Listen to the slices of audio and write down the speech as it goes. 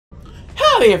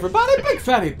Howdy everybody,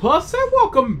 BygPhattyPlus, and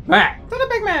welcome back to the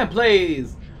Big Man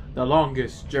Plays The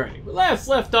Longest Journey. We last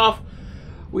left off,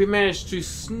 we managed to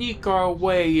sneak our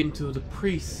way into the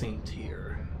precinct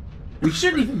here. We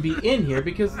shouldn't even be in here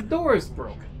because the door is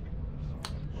broken.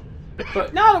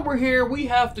 But now that we're here, we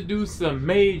have to do some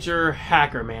major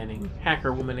hackering.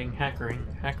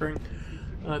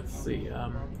 Let's see,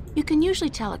 You can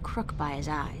usually tell a crook by his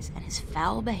eyes and his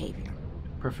foul behavior.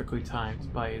 perfectly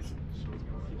timed by his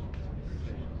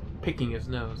picking his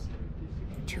nose.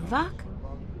 Tuvok?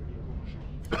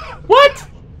 What?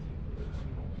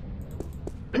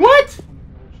 What?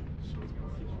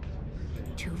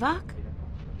 Tuvok?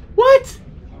 What?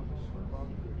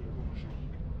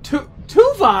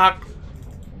 Tuvok?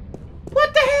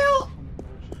 What the hell?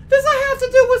 Does that have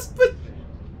to do with...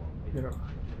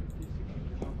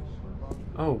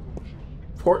 Oh.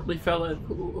 Portly fella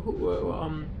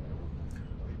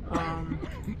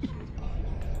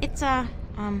It's a,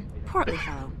 portly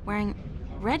fellow wearing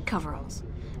red coveralls.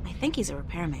 I think he's a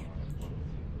repairman.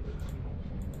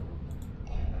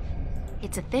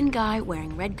 It's a thin guy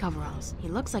wearing red coveralls. He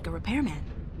looks like a repairman.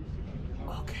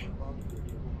 Okay.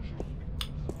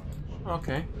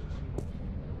 Okay.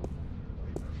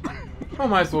 I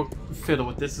might as well fiddle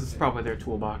with this. This is probably their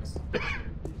toolbox.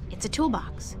 It's a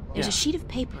toolbox. There's Yeah. a sheet of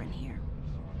paper in here.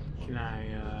 Can I,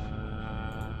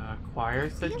 acquire I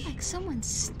such? feel like someone's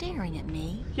staring at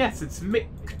me. Yes, it's me.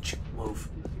 Could you move?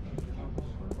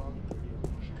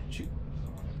 Could you...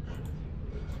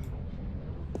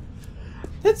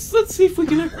 Let's see if we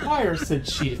can acquire said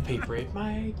sheet of paper. It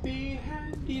might be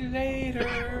handy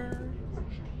later.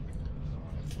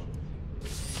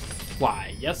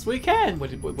 Why? Yes, we can.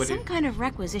 Some kind of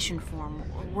requisition form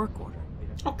or work order.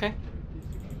 Okay.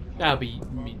 That'll be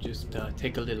me. Just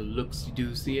take a little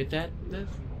look-see-do-see at that.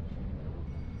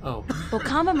 Oh.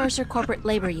 Bokamba Mercer Corporate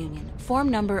Labor Union, form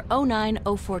number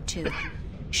 09042.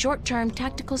 Short-term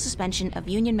tactical suspension of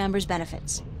union members'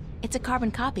 benefits. It's a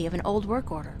carbon copy of an old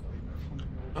work order.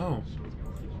 Oh.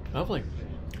 Lovely.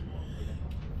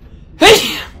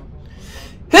 Hey!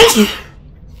 Hey!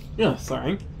 Yeah,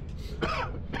 sorry.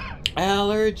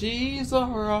 Allergies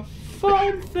are a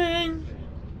fun thing.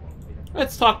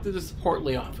 Let's talk to this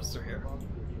portly officer here.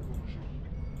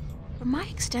 From my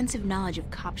extensive knowledge of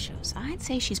cop shows, I'd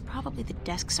say she's probably the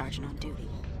desk sergeant on duty.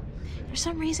 For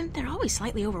some reason, they're always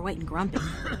slightly overweight and grumpy.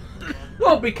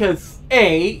 Well, because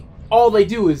A, all they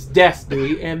do is desk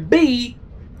duty, and B,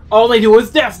 all they do is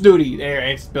desk duty. There,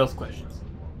 answers Bill's questions.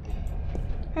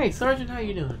 Hey, Sergeant, how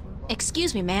you doing?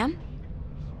 Excuse me, ma'am.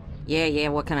 Yeah,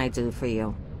 what can I do for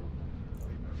you?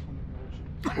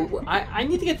 I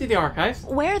need to get to the archives.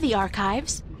 Where are the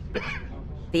archives?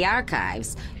 The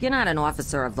archives? You're not an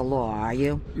officer of the law, are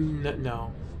you?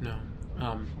 No.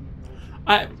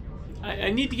 I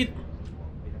need to get...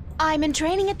 I'm in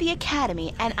training at the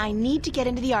academy, and I need to get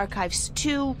into the archives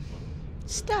to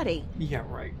study. Yeah,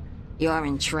 right. You're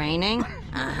in training?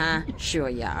 Uh-huh, sure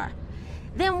you are.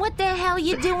 Then what the hell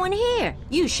you doing here?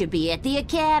 You should be at the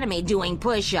academy doing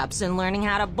push-ups and learning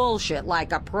how to bullshit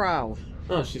like a pro.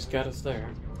 Oh, she's got us there.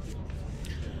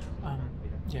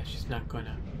 Yeah, she's not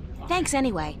gonna... Thanks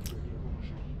anyway.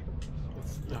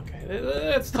 Okay,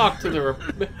 let's talk to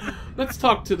the let's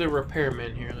talk to the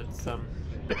repairman here. Let's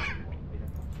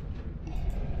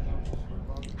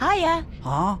Hiya.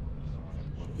 Huh?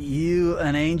 You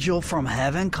an angel from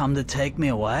heaven come to take me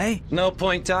away? No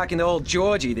point talking to old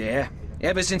Georgie there.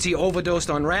 Ever since he overdosed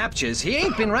on raptures, he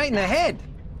ain't been right in the head.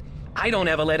 I don't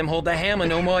ever let him hold the hammer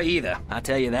no more either, I'll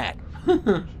tell you that.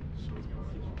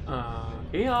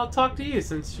 Yeah, I'll talk to you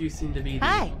since you seem to be the...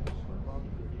 Hi.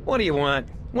 What do you want?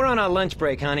 We're on our lunch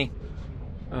break, honey.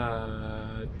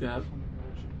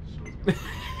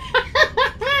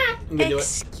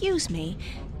 Excuse me.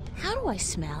 How do I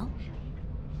smell?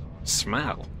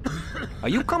 Smell? Are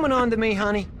you coming on to me,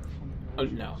 honey? Oh,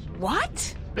 no.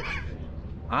 What?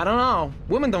 I don't know.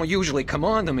 Women don't usually come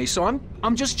on to me, so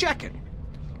I'm just checking.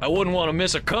 I wouldn't want to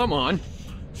miss a come on.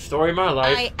 Story of my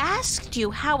life. I asked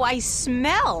you how I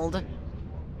smelled.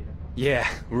 Yeah,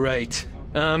 right.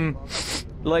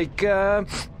 Like,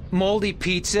 moldy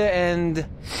pizza and... is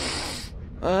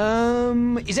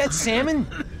that salmon?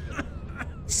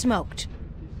 Smoked.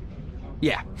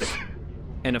 Yeah.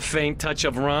 And a faint touch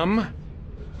of rum?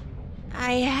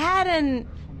 I had an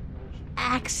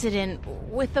accident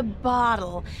with a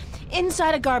bottle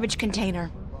inside a garbage container.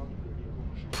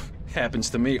 Happens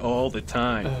to me all the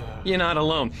time. You're not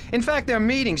alone. In fact, there are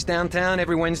meetings downtown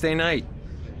every Wednesday night.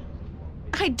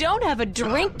 I don't have a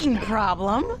drinking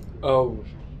problem. Oh.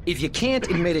 If you can't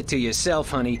admit it to yourself,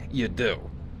 honey, you do.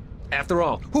 After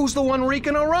all, who's the one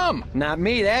reeking of rum? Not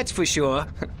me, that's for sure.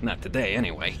 Not today,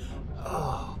 anyway.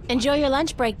 Enjoy your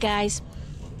lunch break, guys.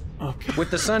 Okay. With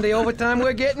the Sunday overtime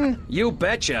we're getting? You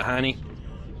betcha, honey.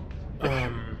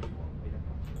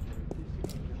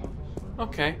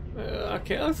 Okay.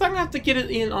 Okay. So I'm gonna have to get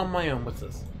it in on my own with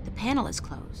this. The panel is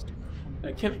closed.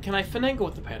 Can I finagle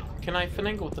with the panel? Can I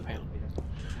finagle with the panel?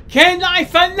 Can I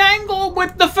finagle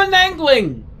with the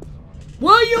finagling?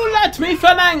 Will you let me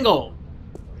finagle?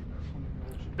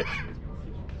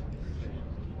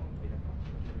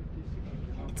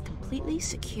 It's completely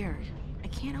secured. I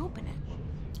can't open it.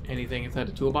 Anything inside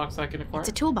the toolbox I can acquire? It's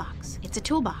a toolbox. It's a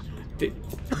toolbox.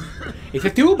 It's a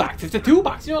toolbox. It's a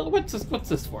toolbox. You know what's this? What's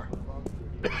this for?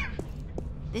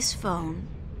 This phone,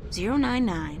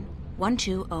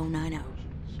 099-12090.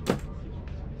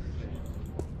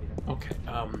 Okay.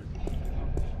 I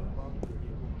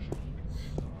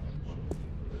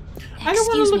don't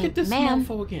want to look at this ma'am.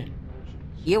 mofo again.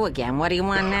 You again, what do you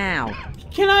want now?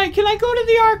 Can I go to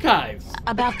the archives?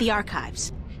 About the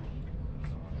archives.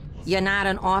 You're not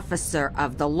an officer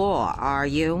of the law, are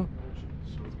you?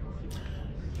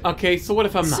 Okay, so what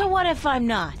if I'm not? So what if I'm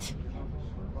not?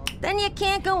 Then you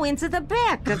can't go into the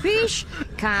back, capiche?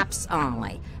 Cops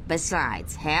only.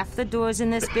 Besides, half the doors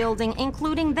in this building,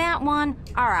 including that one,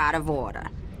 are out of order.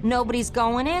 Nobody's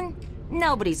going in,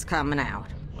 nobody's coming out.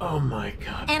 Oh my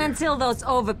god. And until those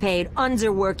overpaid,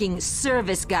 underworking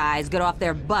service guys get off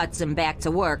their butts and back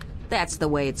to work, that's the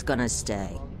way it's gonna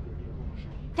stay.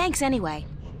 Thanks anyway.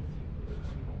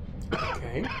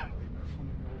 Okay.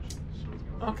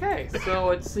 Okay,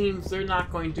 so it seems they're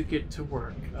not going to get to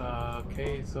work.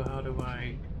 Okay, so how do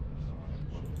I...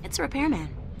 It's a repairman.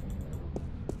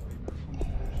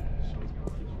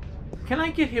 Can I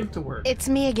get him to work? It's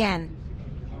me again.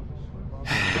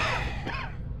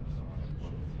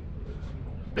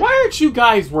 Why aren't you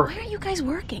guys Why working? are you guys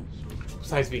working?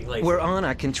 Besides being lazy. We're on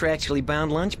our contractually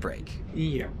bound lunch break.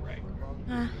 Yeah, right.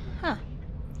 Huh.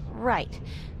 Right.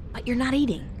 But you're not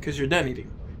eating. Because you're done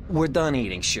eating. We're done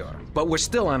eating, sure, but we're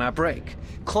still on our break.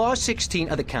 Clause 16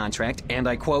 of the contract, and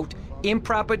I quote,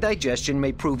 improper digestion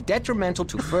may prove detrimental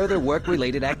to further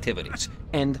work-related activities.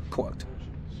 End quote.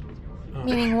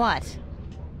 Meaning what?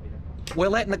 We're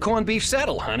letting the corned beef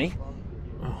settle, honey.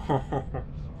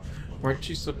 Weren't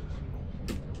you so...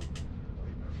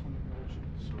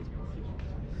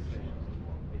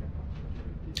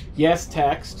 Yes,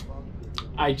 text.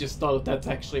 I just thought that's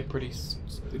actually a pretty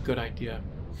good idea.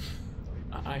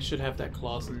 I should have that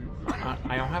clause, and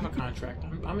I don't have a contract.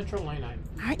 I'm in trouble, ain't I?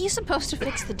 Aren't you supposed to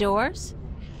fix the doors?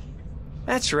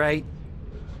 That's right.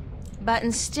 But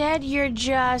instead you're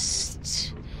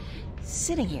just...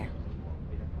 sitting here.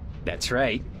 That's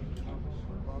right.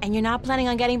 And you're not planning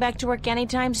on getting back to work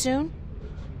anytime soon?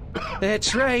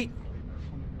 That's right.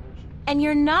 And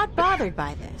you're not bothered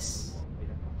by this?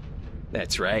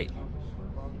 That's right.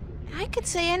 I could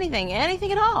say anything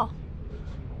at all.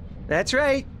 That's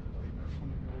right.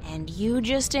 And you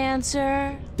just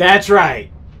answer... That's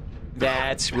right.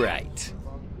 That's right.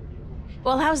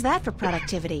 Well, how's that for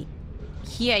productivity?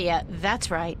 Yeah,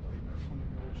 that's right.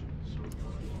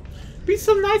 It'd be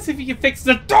so nice if you could fix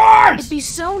the doors! It'd be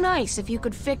so nice if you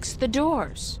could fix the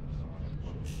doors.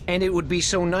 And it would be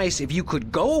so nice if you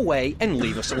could go away and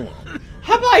leave us alone.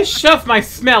 How about I shove my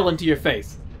smell into your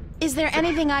face? Is there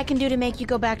anything I can do to make you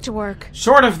go back to work?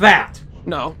 Short of that.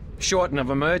 No, short of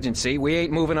emergency, we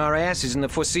ain't moving our asses in the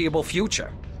foreseeable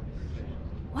future.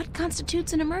 What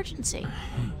constitutes an emergency?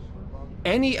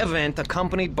 Any event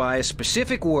accompanied by a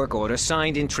specific work order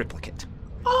signed in triplicate.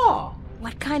 Oh.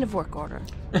 What kind of work order?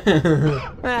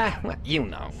 Well, you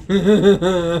know.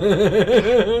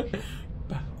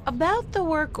 About the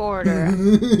work order.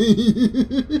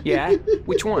 Yeah?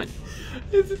 Which one?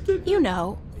 You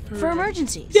know, for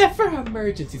emergencies. Yeah, for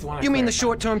emergencies. You mean the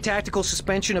short-term tactical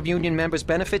suspension of union members'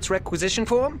 benefits requisition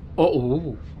form?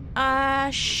 Oh.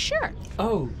 Sure.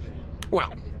 Oh.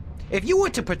 Well, if you were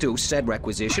to produce said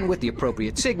requisition with the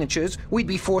appropriate signatures, we'd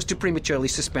be forced to prematurely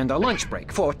suspend our lunch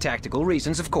break, for tactical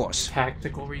reasons, of course.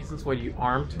 Tactical reasons? What, are you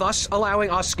armed? Thus allowing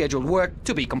our scheduled work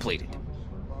to be completed.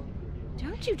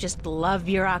 Don't you just love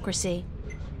bureaucracy?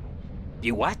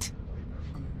 You what?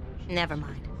 Never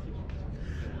mind.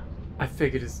 I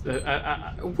figured it's...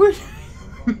 where...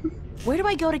 Where do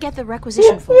I go to get the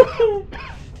requisition form?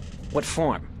 What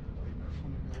form?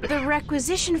 The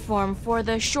requisition form for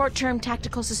the short-term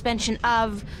tactical suspension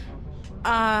of...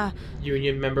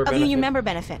 Union member of benefits? union member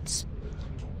benefits.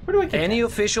 Where do I get Any that?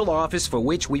 official office for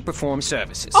which we perform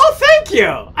services. Oh, thank you!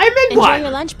 I'm in Enjoy one!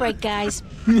 your lunch break, guys.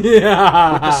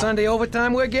 Yeah! The Sunday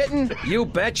overtime we're getting? You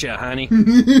betcha, honey.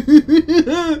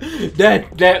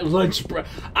 that lunch break.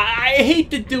 I hate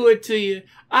to do it to you.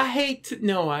 I hate to...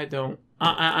 No, I don't.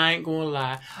 I ain't gonna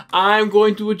lie. I'm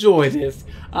going to enjoy this.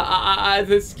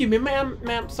 Excuse me,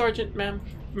 ma'am, sergeant.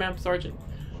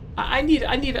 I need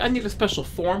a special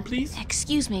form, please.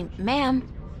 Excuse me, ma'am.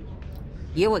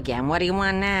 You again. What do you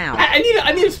want now?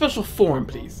 I need a special form,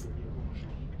 please.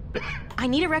 I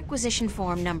need a requisition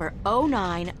form number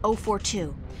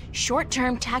 09042.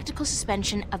 Short-term tactical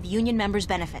suspension of union members'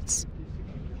 benefits.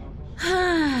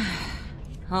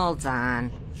 Hold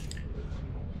on.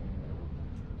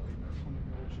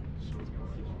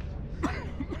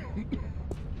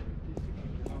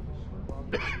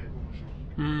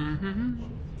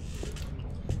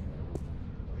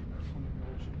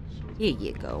 Here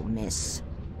you go, miss.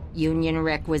 Union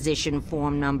requisition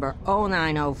form number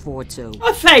 09042.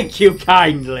 Oh, thank you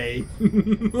kindly.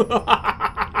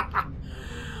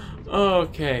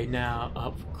 Okay, now,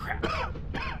 oh crap.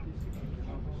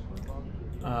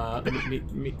 Let me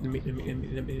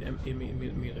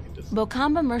look at this.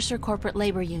 Bocamba Mercer Corporate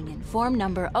Labor Union, form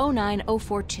number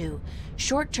 09042.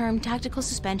 Short-term tactical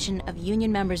suspension of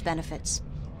union members' benefits.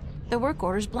 The work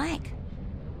order's blank.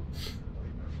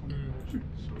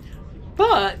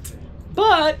 But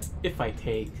if I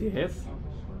take this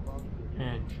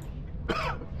and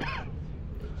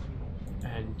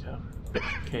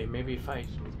okay, maybe if I'm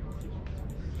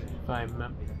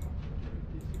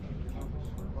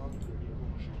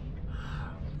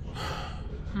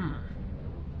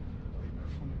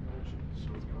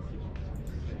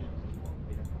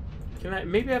Can I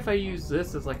maybe if I use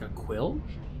this as like a quill?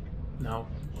 No.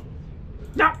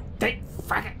 No! Take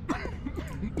fuck it!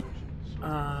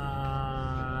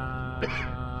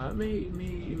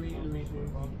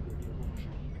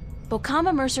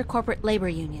 Bocamba Mercer Corporate Labor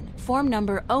Union, form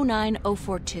number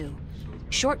 09042.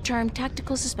 Short-term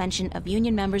tactical suspension of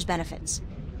union members' benefits.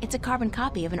 It's a carbon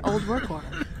copy of an old work order.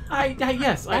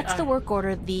 Yes. That's the work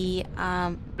order the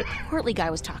Portly guy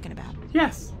was talking about.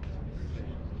 Yes.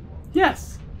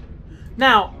 Yes.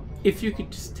 Now, if you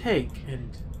could just take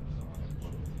and...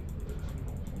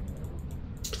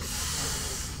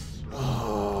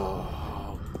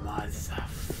 Oh, mother...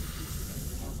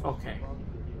 Okay.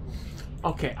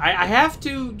 Okay, I have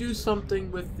to do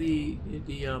something with the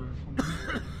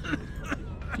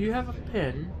Do you have a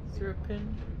pen? Is there a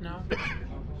pen? No?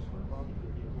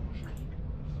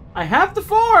 I have the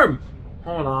form!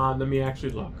 Hold on, let me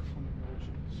actually look.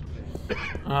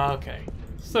 Okay.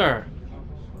 Sir,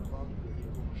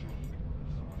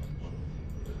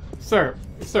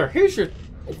 here's your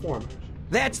form.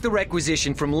 That's the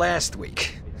requisition from last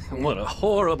week. What a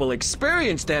horrible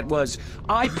experience that was.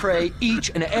 I pray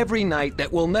each and every night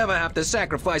that we'll never have to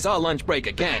sacrifice our lunch break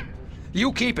again.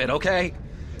 You keep it, okay?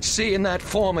 Seeing that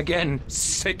form again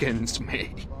sickens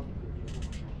me.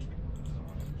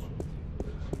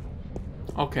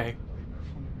 Okay.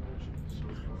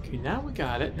 Okay, now we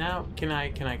got it. Now, can I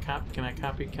copy? Can I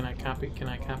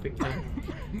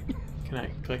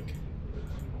click?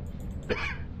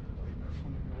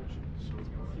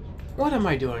 What am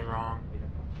I doing wrong?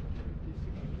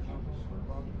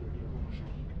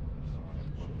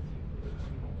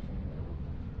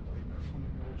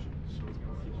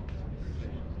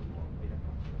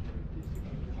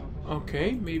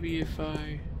 Okay, maybe if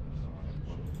I...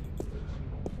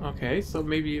 Okay, so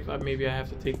maybe if I have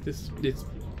to take this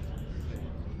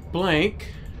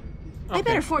blank. Okay. I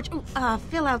better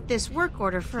fill out this work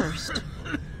order first.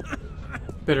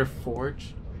 Better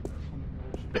forge.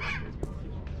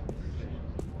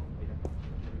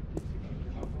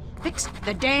 Fix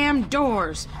the damn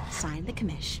doors. Sign the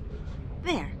commish.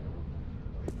 There.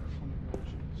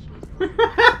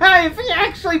 If he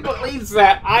actually believes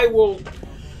that,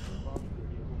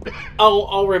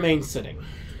 I'll remain sitting.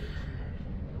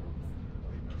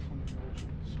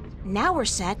 Now we're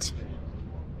set.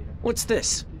 What's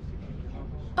this?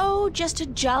 Oh, just a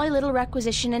jolly little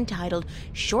requisition entitled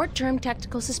Short-Term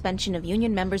Tactical Suspension of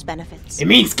Union Members' Benefits. It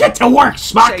means get to work,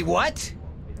 schmuck! Say what?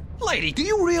 Lady, do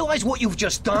you realize what you've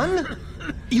just done?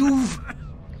 You've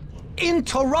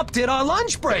interrupted our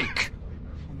lunch break.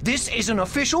 This is an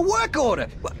official work order.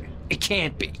 It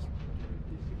can't be.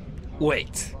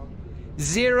 Wait.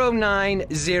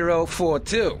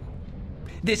 09042.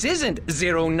 This isn't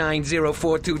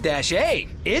 09042-A,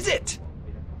 is it?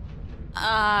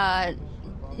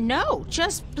 No,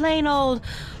 just plain old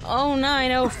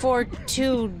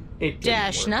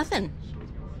 09042-nothing.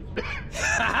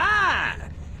 Ha-ha!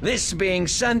 This being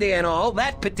Sunday and all,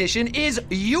 that petition is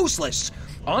useless.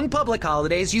 On public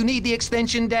holidays, you need the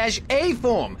extension -A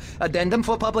form. Addendum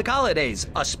for public holidays.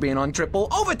 Us being on triple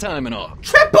overtime and all.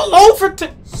 Triple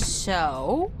overtime!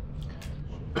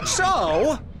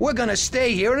 So, we're gonna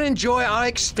stay here and enjoy our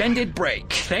extended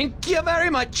break. Thank you very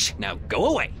much. Now go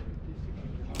away.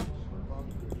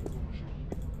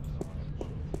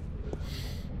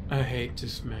 I hate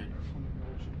this man.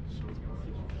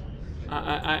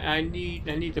 I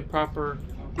need the proper.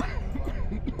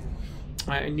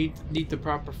 I need the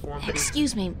proper form.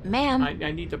 Excuse me, ma'am.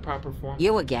 I need the proper form.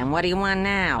 You again. What do you want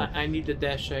now? I need the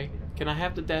dash A. Can I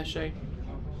have the dash A?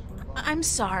 I'm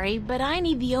sorry, but I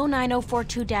need the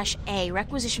 09042-A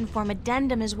requisition form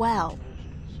addendum as well.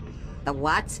 The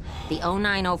what? The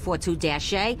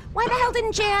 09042-A? Why the hell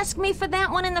didn't you ask me for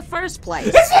that one in the first place?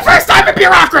 This is the first time in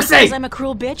bureaucracy! Because I'm a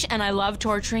cruel bitch and I love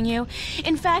torturing you.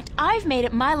 In fact, I've made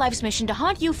it my life's mission to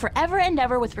haunt you forever and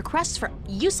ever with requests for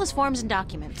useless forms and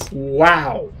documents.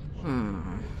 Wow.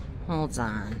 Hold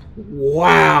on.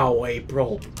 Wow,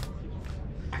 April.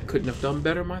 I couldn't have done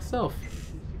better myself.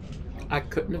 I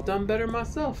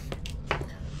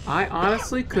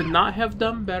honestly could not have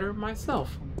done better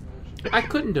myself. I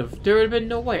couldn't have. There would have been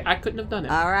no way. I couldn't have done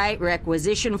it. All right,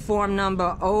 requisition form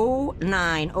number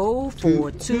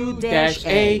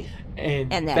 09042-A.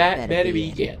 And that better be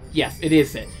it. Yes, it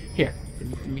is it. Here.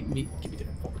 Give me the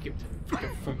form. Give me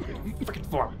the freaking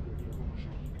form.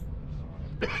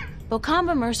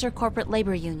 Bocamba Mercer Corporate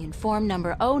Labor Union, form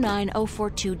number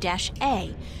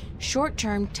 09042-A.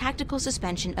 Short-term tactical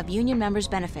suspension of union members'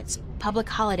 benefits. Public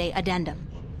holiday addendum.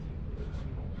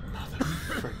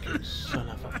 Motherfucking son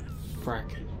of a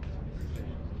frickin'.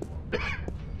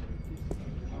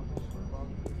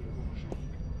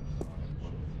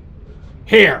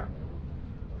 Here.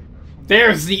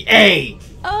 There's the A.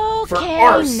 For Okay,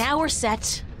 arse. now we're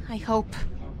set. I hope.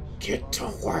 Get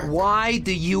to work. Why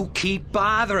do you keep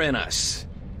bothering us?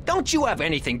 Don't you have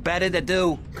anything better to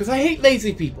do? Because I hate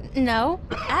lazy people. No,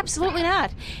 absolutely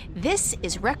not. This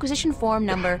is requisition form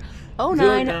number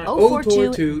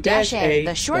 09042-A,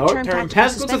 the short-term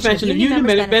tactical suspension of union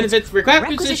members' benefits.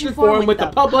 Requisition form with the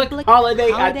public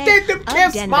holiday addendum.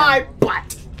 Kiss my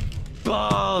butt.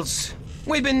 Balls.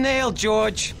 We've been nailed,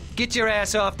 George. Get your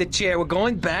ass off the chair. We're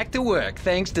going back to work,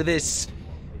 thanks to this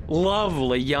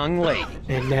lovely young lady.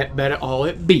 And that better all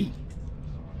it be.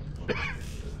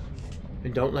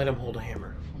 And don't let him hold a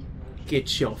hammer.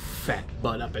 Get your fat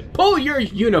butt up and pull your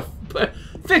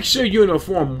fix your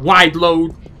uniform, wide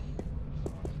load.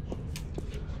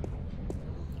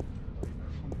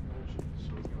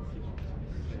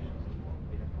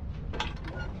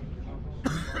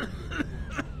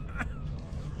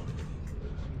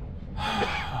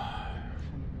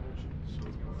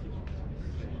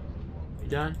 You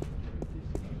done?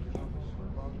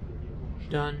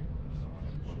 Done?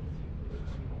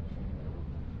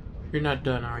 You're not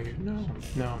done, are you?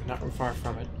 No, not far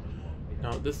from it.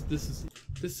 No, this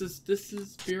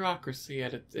is bureaucracy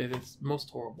at its most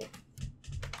horrible.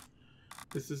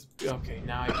 This is okay.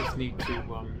 Now I just need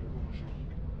to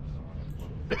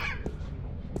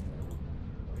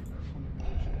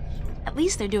At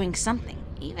least they're doing something,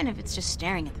 even if it's just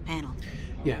staring at the panel.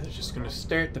 Yeah, they're just gonna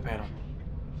stare at the panel.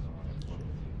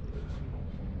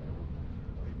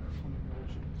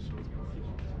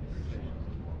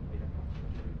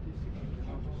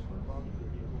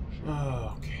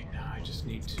 Oh, okay, now I just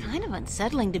need to... Kind of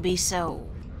unsettling to be so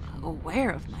aware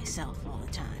of myself all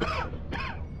the time.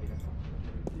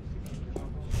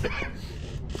 Okay.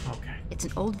 It's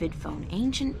an old vid phone,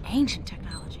 ancient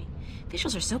technology.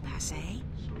 Visuals are so passé.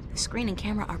 The screen and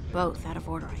camera are both out of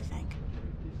order, I think.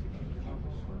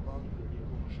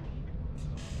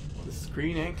 The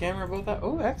screen and camera both out...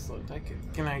 Oh, excellent.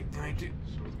 Can I do...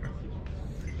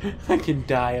 I can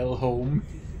dial home.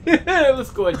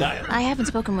 Let's go and dial. I haven't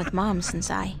spoken with Mom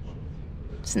since I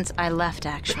left,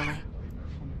 actually.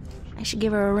 I should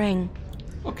give her a ring.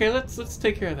 Okay, let's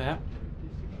take care of that.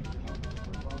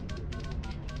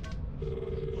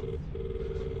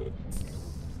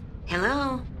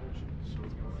 Hello?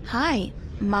 Hi,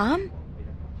 Mom?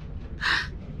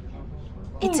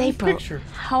 It's Oh, April. picture.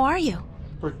 How are you?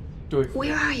 Or do I...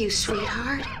 Where are you,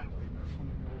 sweetheart?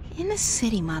 In the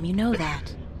city, Mom, you know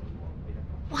that.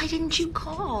 Why didn't you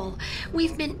call?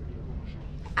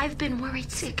 I've been worried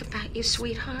sick about you,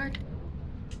 sweetheart.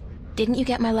 Didn't you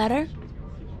get my letter?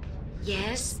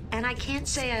 Yes, and I can't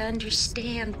say I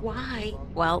understand why.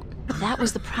 Well, that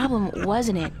was the problem,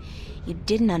 wasn't it? You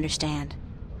didn't understand.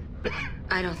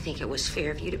 I don't think it was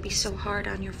fair of you to be so hard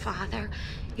on your father.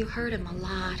 You hurt him a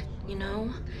lot, you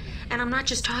know? And I'm not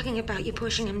just talking about you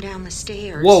pushing him down the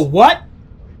stairs. Whoa, what?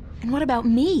 And what about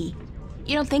me?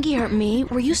 You don't think he hurt me?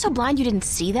 Were you so blind you didn't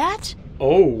see that?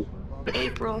 Oh.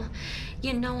 April,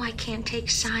 you know I can't take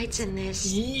sides in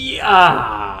this.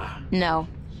 Yeah. No.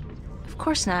 Of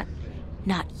course not.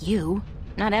 Not you.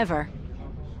 Not ever.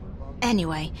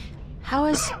 Anyway,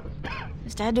 is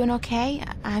Dad doing okay?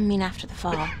 I mean, after the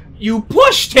fall. You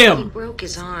pushed He him! broke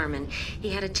his arm and he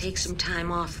had to take some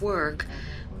time off work.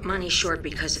 money short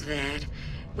because of that.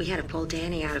 We had to pull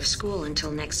Danny out of school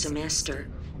until next semester.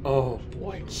 Oh,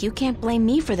 boy. You can't blame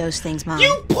me for those things, Mom.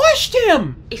 You pushed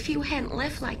him! If you hadn't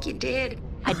left like you did...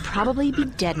 I'd probably be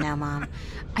dead now, Mom.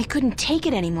 I couldn't take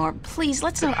it anymore. Please,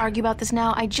 let's not argue about this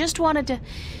now. I just wanted to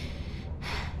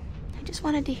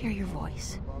hear your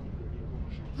voice.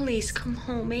 Please come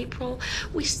home, April.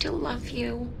 We still love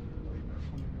you.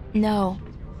 No.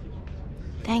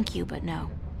 Thank you, but no.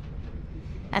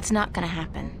 That's not gonna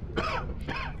happen.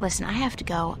 Listen, I have to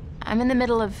go. I'm in the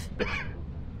middle of...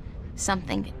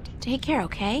 something. Take care,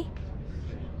 okay?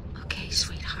 Okay,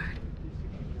 sweetheart.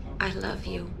 I love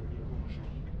you.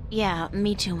 Yeah,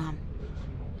 me too, Mom.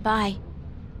 Bye.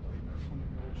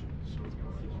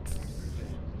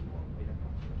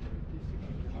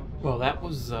 Well, that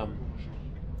was a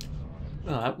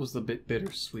bit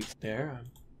bittersweet there.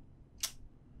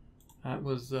 That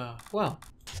was, well.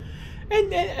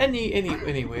 And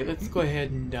anyway, let's go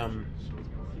ahead and,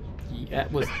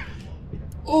 that was...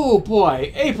 Oh,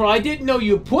 boy. April, I didn't know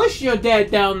you pushed your dad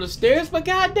down the stairs, but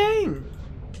god dang.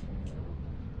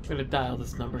 I'm gonna dial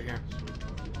this number here.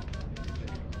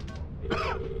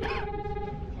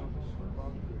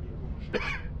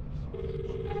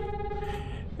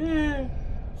 Yeah.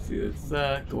 See, let's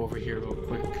go over here real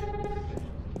quick.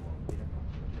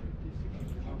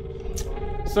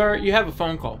 Sir, you have a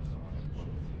phone call.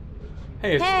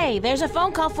 Hey, Hey, there's a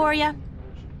phone call for you.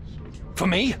 For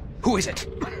me? Who is it?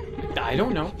 I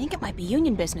don't know. I think it might be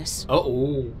union business.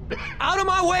 Uh-oh. Out of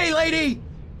my way, lady!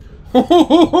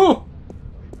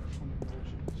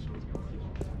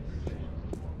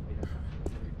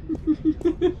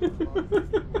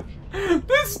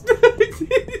 This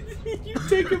you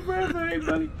take a breath, hey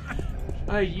buddy.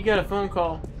 Hey, you got a phone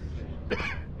call.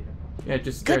 Yeah,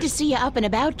 just Good to see you up and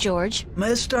about, George.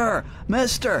 Mister,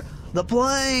 the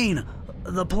plane!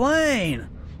 The plane!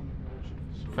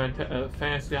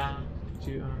 Fantasy Island.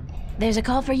 There's a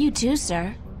call for you too,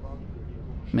 sir.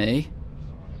 Me?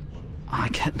 I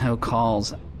get no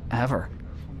calls ever.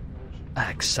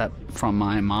 Except from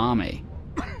my mommy.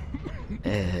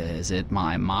 Is it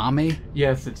my mommy?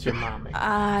 Yes, it's your mommy.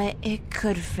 It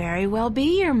could very well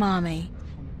be your mommy.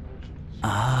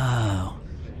 Oh.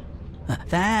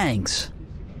 Thanks.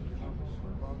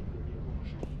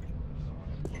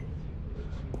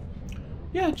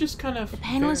 Yeah, just kind of. The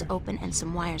panel is open and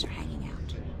some wires are hanging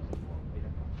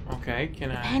out. Okay, can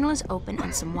The I? panel is open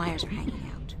and some wires are hanging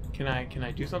out. Can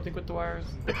I do something with the wires?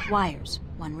 Wires.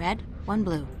 One red, one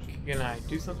blue. Can I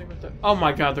do something with the? Oh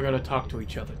my God, they're gonna talk to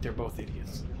each other. They're both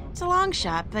idiots. It's a long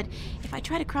shot, but if I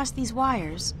try to cross these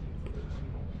wires...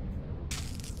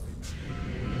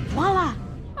 Voila!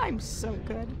 I'm so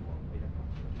good.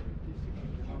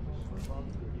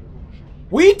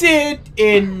 We did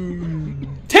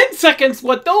in 10 seconds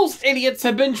what those idiots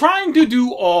have been trying to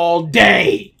do all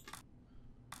day.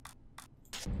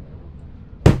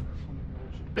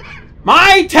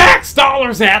 My tax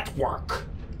dollars at work.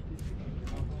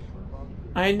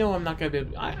 I know I'm not gonna be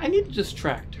able to, I need to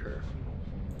distract her.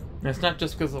 And it's not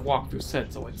just because the walkthrough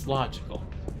said so, it's logical.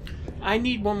 I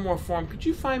need one more form. Could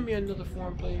you find me another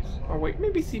form, please? Or wait,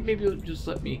 maybe you'll just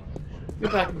let me,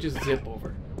 maybe I can just zip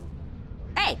over.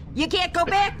 Hey, you can't go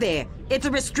back there. It's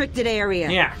a restricted area.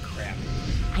 Yeah, crap.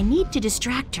 I need to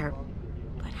distract her.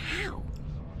 But how?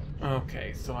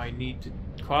 Okay, so I need to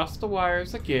cross the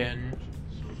wires again.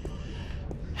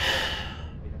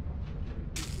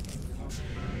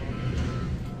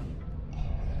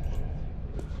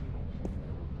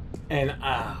 And,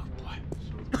 boy.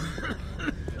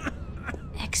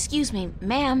 Excuse me,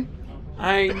 ma'am.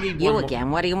 I need You one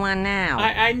again. What do you want now?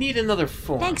 I need another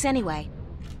form. Thanks anyway.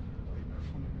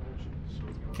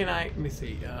 Can I, let me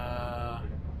see, do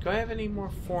I have any more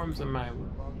forms in my,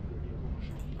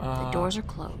 The doors are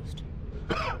closed.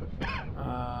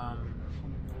 um,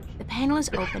 The panel is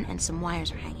open and some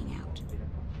wires are hanging out.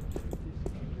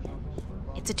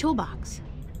 It's a toolbox.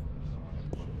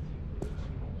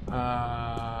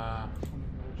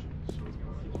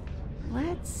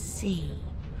 Let's see.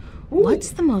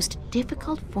 What's the most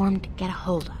difficult form to get a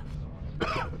hold of?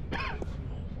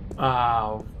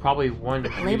 probably one. The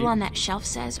label on that shelf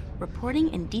says,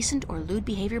 reporting indecent or lewd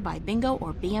behavior by bingo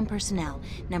or BM personnel,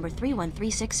 number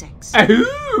 31366.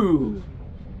 Ahoo!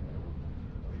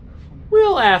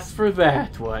 We'll ask for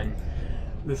that one.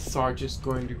 This sergeant's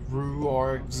going to rue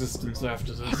our existence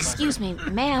after this. Excuse me,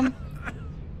 ma'am.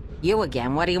 You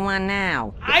again. What do you want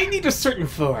now? I need a certain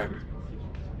form.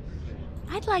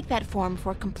 I'd like that form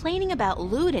for complaining about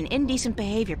lewd and indecent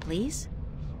behavior, please.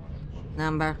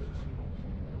 Number?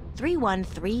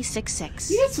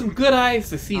 31366. You had some good eyes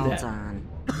to see Hold that. on.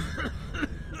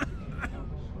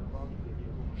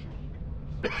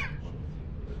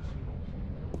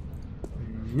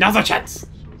 Now's our chance!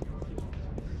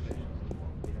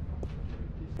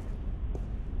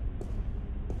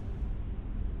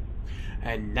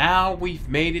 And now we've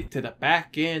made it to the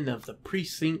back end of the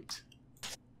precinct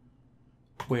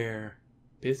where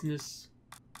business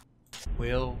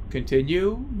will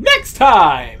continue next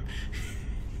time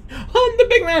on The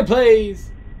Big Man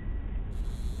Plays.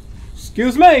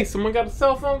 Excuse me, someone got a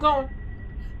cell phone going?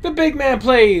 The Big Man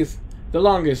Plays The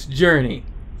Longest Journey.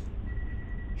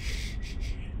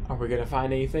 Are we gonna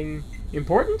find anything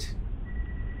important?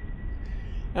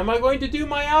 Am I going to do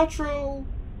my outro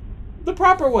the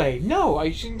proper way? No,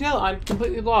 I shouldn't tell. I'm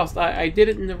completely lost. I did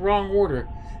it in the wrong order.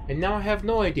 And now I have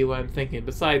no idea what I'm thinking.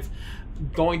 Besides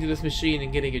going to this machine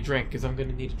and getting a drink. Because I'm going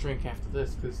to need a drink after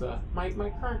this. Because my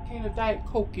current can of Diet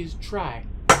Coke is dry.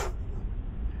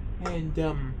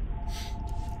 And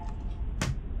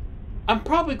I'm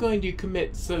probably going to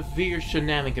commit severe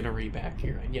shenaniganery back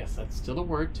here. And yes, that's still a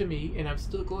word to me. And I'm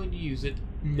still going to use it.